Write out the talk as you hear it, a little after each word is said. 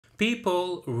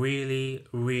People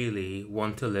really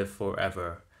want to live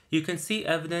forever. You can see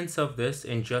evidence of this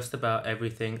in just about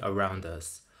everything around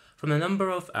us. From the number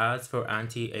of ads for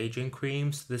anti-aging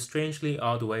creams to the strangely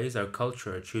odd ways our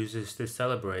culture chooses to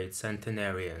celebrate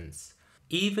centenarians.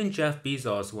 Even Jeff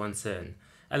Bezos wants in,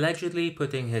 allegedly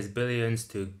putting his billions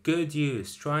to good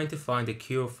use trying to find a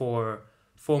cure for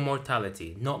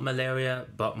mortality. Not malaria,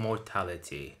 but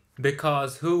mortality.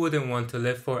 Because who wouldn't want to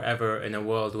live forever in a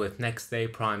world with next day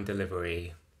prime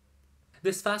delivery?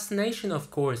 This fascination, of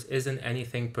course, isn't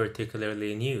anything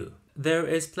particularly new. There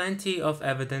is plenty of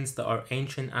evidence that our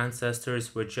ancient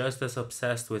ancestors were just as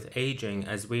obsessed with aging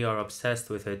as we are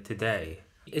obsessed with it today.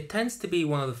 It tends to be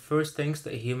one of the first things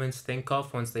that humans think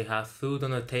of once they have food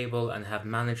on the table and have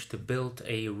managed to build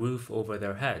a roof over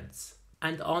their heads.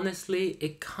 And honestly,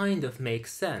 it kind of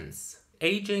makes sense.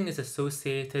 Aging is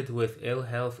associated with ill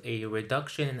health, a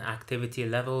reduction in activity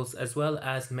levels, as well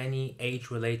as many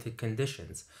age-related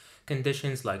conditions.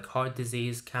 Conditions like heart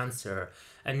disease, cancer,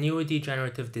 and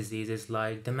neurodegenerative diseases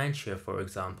like dementia, for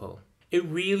example. It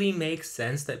really makes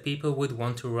sense that people would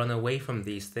want to run away from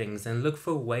these things and look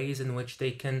for ways in which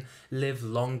they can live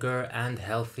longer and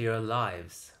healthier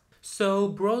lives. So,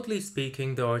 broadly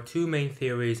speaking, there are two main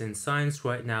theories in science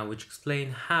right now which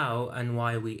explain how and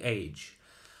why we age.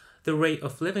 The rate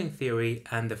of living theory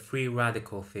and the free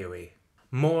radical theory.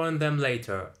 More on them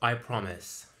later, I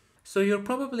promise. So you're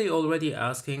probably already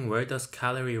asking, where does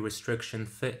calorie restriction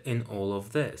fit in all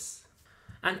of this?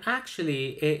 And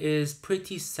actually, it is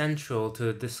pretty central to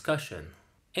the discussion.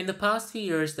 In the past few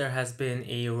years, there has been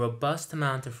a robust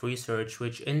amount of research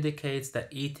which indicates that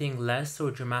eating less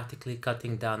or dramatically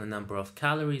cutting down the number of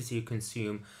calories you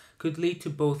consume could lead to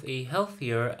both a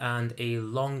healthier and a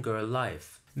longer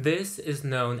life. This is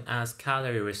known as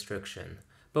calorie restriction.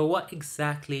 But what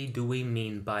exactly do we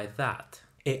mean by that?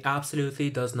 It absolutely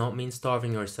does not mean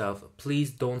starving yourself.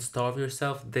 Please don't starve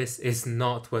yourself. This is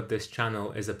not what this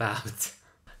channel is about.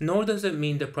 Nor does it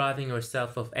mean depriving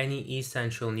yourself of any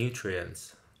essential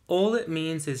nutrients. All it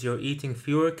means is you're eating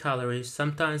fewer calories,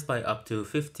 sometimes by up to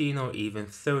 15 or even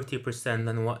 30%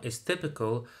 than what is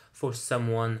typical for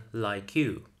someone like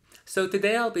you. So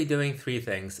today I'll be doing three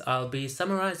things. I'll be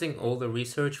summarizing all the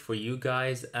research for you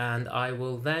guys, and I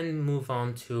will then move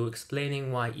on to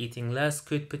explaining why eating less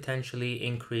could potentially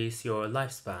increase your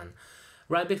lifespan.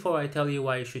 Right before I tell you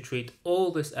why you should treat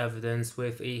all this evidence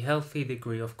with a healthy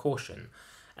degree of caution,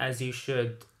 as you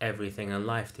should everything in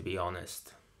life, to be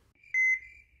honest.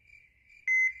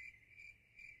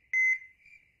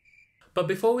 But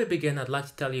before we begin, I'd like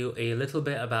to tell you a little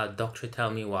bit about Dr.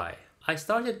 Tell Me Why. I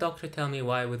started Dr. Tell Me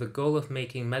Why with the goal of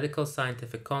making medical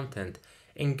scientific content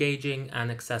engaging and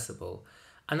accessible,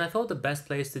 and I thought the best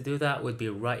place to do that would be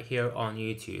right here on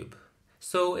YouTube.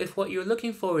 So if what you're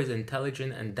looking for is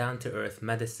intelligent and down-to-earth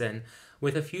medicine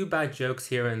with a few bad jokes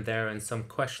here and there and some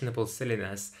questionable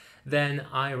silliness, then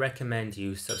I recommend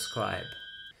you subscribe.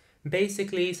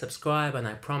 Basically, subscribe and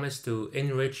I promise to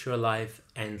enrich your life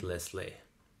endlessly.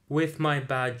 With my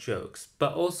bad jokes,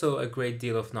 but also a great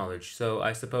deal of knowledge, so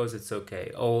I suppose it's okay.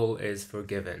 All is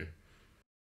forgiven.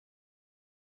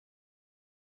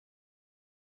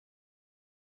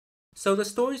 So the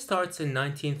story starts in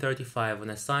 1935 when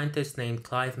a scientist named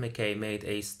Clive McKay made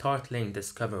a startling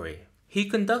discovery. He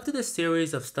conducted a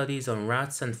series of studies on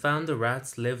rats and found the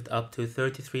rats lived up to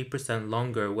 33%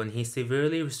 longer when he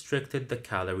severely restricted the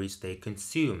calories they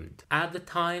consumed. At the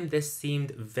time, this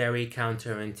seemed very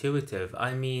counterintuitive.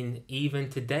 I mean, even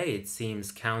today it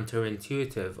seems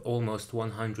counterintuitive almost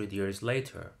 100 years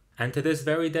later. And to this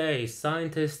very day,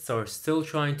 scientists are still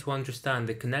trying to understand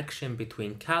the connection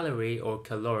between calorie or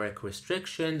caloric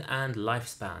restriction and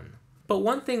lifespan. But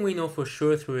one thing we know for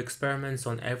sure through experiments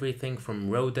on everything from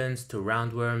rodents to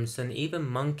roundworms and even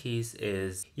monkeys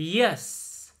is,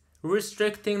 yes,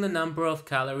 restricting the number of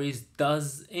calories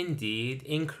does indeed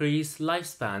increase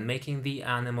lifespan, making the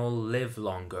animal live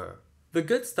longer. The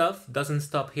good stuff doesn't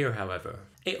stop here, however.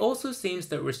 It also seems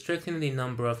that restricting the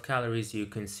number of calories you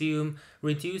consume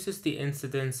reduces the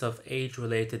incidence of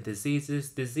age-related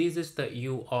diseases that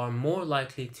you are more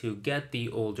likely to get the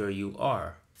older you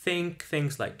are. Think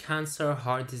things like cancer,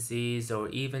 heart disease, or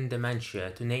even dementia,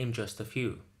 to name just a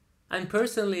few. And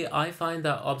personally, I find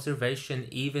that observation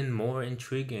even more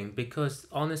intriguing because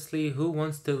honestly, who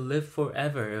wants to live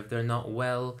forever if they're not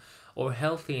well or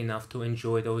healthy enough to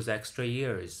enjoy those extra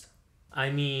years?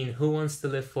 I mean, who wants to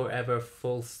live forever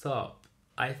full stop?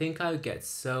 I think I would get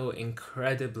so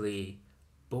incredibly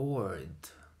bored.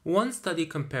 One study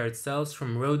compared cells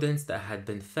from rodents that had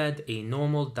been fed a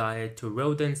normal diet to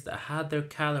rodents that had their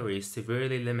calories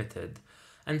severely limited,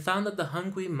 and found that the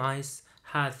hungry mice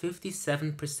had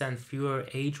 57% fewer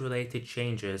age-related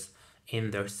changes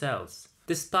in their cells,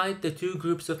 despite the two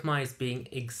groups of mice being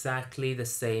exactly the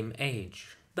same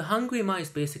age. The hungry mice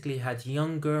basically had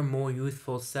younger, more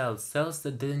youthful cells, cells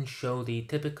that didn't show the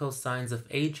typical signs of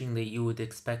aging that you would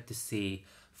expect to see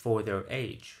for their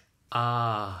age.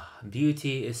 Ah,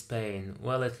 beauty is pain.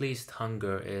 Well, at least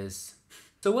hunger is.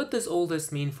 So what does all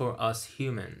this mean for us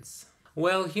humans?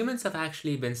 Well, humans have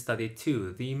actually been studied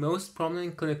too, the most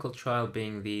prominent clinical trial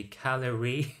being the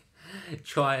Calorie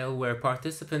trial, where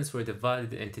participants were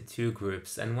divided into two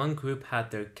groups, and one group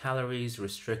had their calories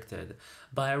restricted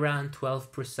by around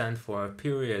 12% for a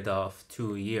period of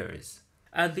 2 years.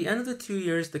 At the end of the 2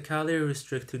 years, the calorie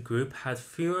restricted group had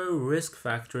fewer risk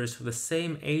factors for the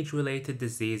same age-related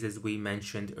diseases we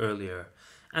mentioned earlier,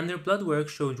 and their blood work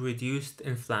showed reduced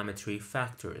inflammatory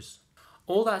factors.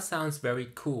 All that sounds very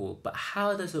cool, but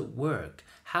how does it work?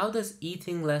 How does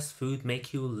eating less food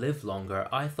make you live longer?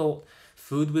 I thought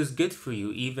food was good for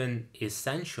you, even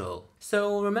essential.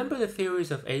 So remember the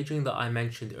theories of aging that I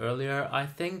mentioned earlier? I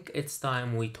think it's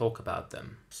time we talk about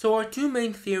them. So our two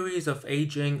main theories of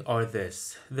aging are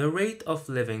this: the rate of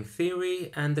living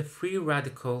theory and the free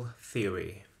radical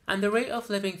theory. And the rate of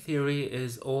living theory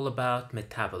is all about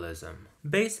metabolism.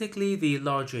 Basically, the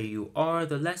larger you are,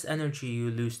 the less energy you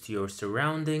lose to your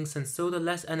surroundings, and so the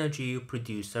less energy you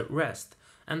produce at rest,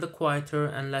 and the quieter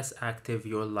and less active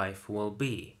your life will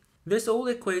be. This all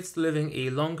equates to living a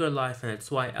longer life, and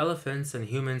it's why elephants and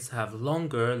humans have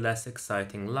longer, less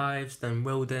exciting lives than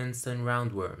rodents and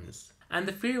roundworms. And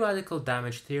the free radical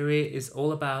damage theory is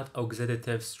all about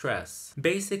oxidative stress.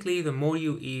 Basically, the more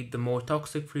you eat, the more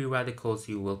toxic free radicals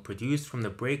you will produce from the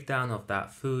breakdown of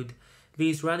that food.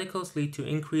 These radicals lead to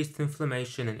increased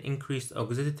inflammation and increased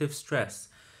oxidative stress,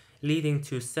 leading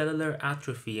to cellular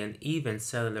atrophy and even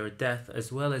cellular death,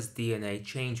 as well as DNA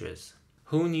changes.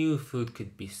 Who knew food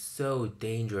could be so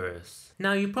dangerous?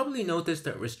 Now, you probably noticed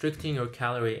that restricting your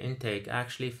calorie intake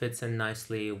actually fits in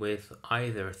nicely with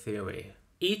either theory.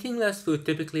 Eating less food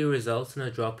typically results in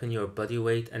a drop in your body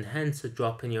weight and hence a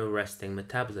drop in your resting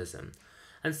metabolism.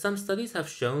 And some studies have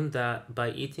shown that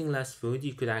by eating less food,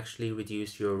 you could actually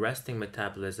reduce your resting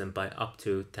metabolism by up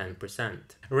to 10%.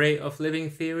 Rate of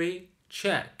living theory?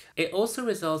 Check. It also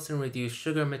results in reduced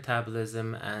sugar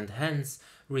metabolism and hence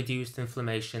reduced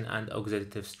inflammation and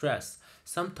oxidative stress,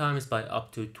 sometimes by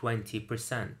up to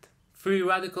 20%. Free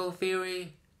radical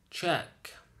theory?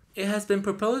 Check. It has been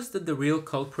proposed that the real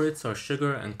culprits are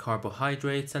sugar and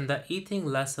carbohydrates, and that eating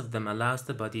less of them allows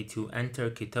the body to enter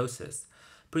ketosis,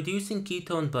 producing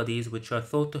ketone bodies which are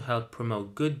thought to help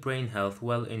promote good brain health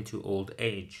well into old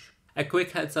age. A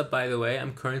quick heads up, by the way,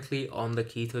 I'm currently on the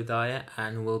keto diet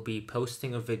and will be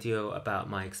posting a video about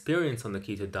my experience on the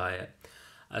keto diet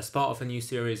as part of a new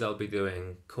series I'll be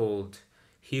doing called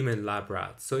Human Lab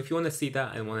Rats. So if you want to see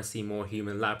that and want to see more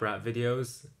human lab rat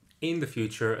videos in the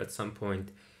future at some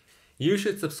point, you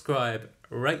should subscribe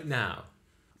right now.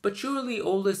 But surely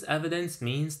all this evidence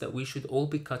means that we should all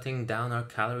be cutting down our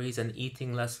calories and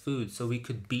eating less food so we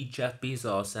could beat Jeff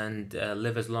Bezos and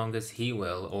live as long as he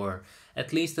will, or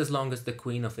at least as long as the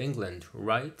Queen of England,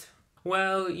 right?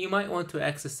 Well, you might want to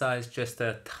exercise just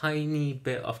a tiny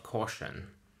bit of caution.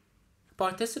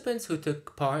 Participants who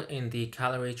took part in the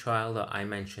calorie trial that I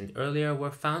mentioned earlier were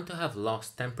found to have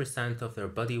lost 10% of their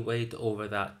body weight over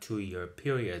that 2-year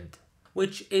period.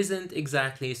 Which isn't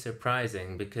exactly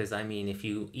surprising because, I mean, if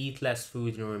you eat less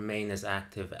food and remain as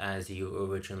active as you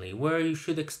originally were, you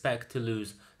should expect to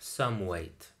lose some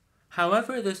weight.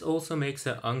 However, this also makes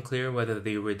it unclear whether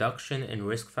the reduction in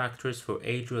risk factors for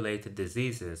age-related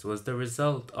diseases was the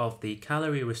result of the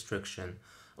calorie restriction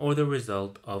or the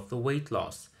result of the weight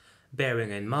loss,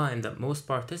 bearing in mind that most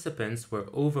participants were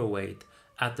overweight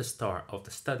at the start of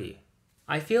the study.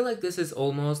 I feel like this is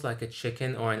almost like a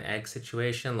chicken or an egg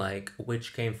situation, like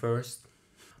which came first.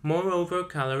 Moreover,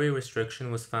 calorie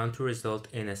restriction was found to result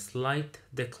in a slight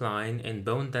decline in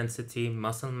bone density,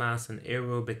 muscle mass, and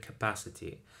aerobic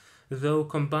capacity, though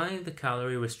combining the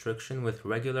calorie restriction with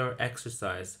regular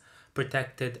exercise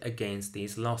protected against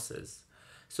these losses.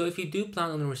 So if you do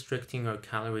plan on restricting your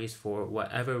calories for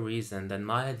whatever reason, then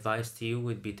my advice to you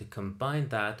would be to combine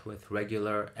that with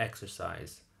regular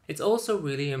exercise. It's also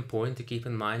really important to keep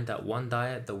in mind that one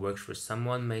diet that works for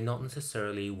someone may not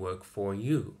necessarily work for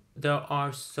you. There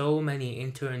are so many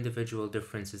inter-individual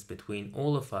differences between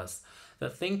all of us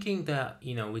that thinking that,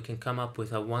 we can come up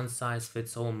with a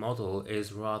one-size-fits-all model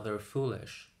is rather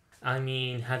foolish. I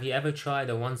mean, have you ever tried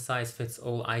a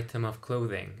one-size-fits-all item of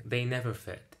clothing? They never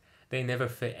fit. They never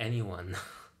fit anyone.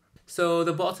 So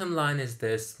the bottom line is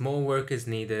this: more work is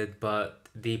needed, but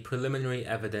the preliminary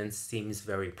evidence seems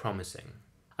very promising.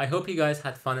 I hope you guys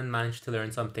had fun and managed to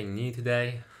learn something new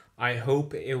today. I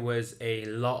hope it was a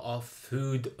lot of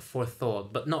food for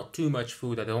thought, but not too much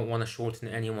food. I don't want to shorten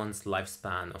anyone's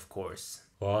lifespan, of course.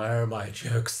 Why are my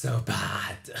jokes so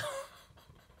bad?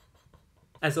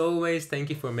 As always, thank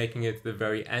you for making it to the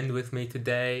very end with me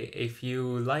today. If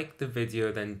you liked the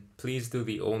video, then please do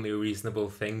the only reasonable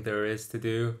thing there is to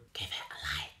do. Give it a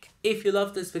like. If you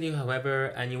love this video, however,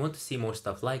 and you want to see more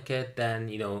stuff like it, then,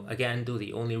 again, do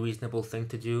the only reasonable thing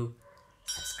to do.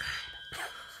 Subscribe.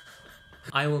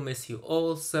 I will miss you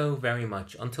all so very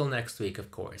much. Until next week,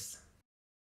 of course.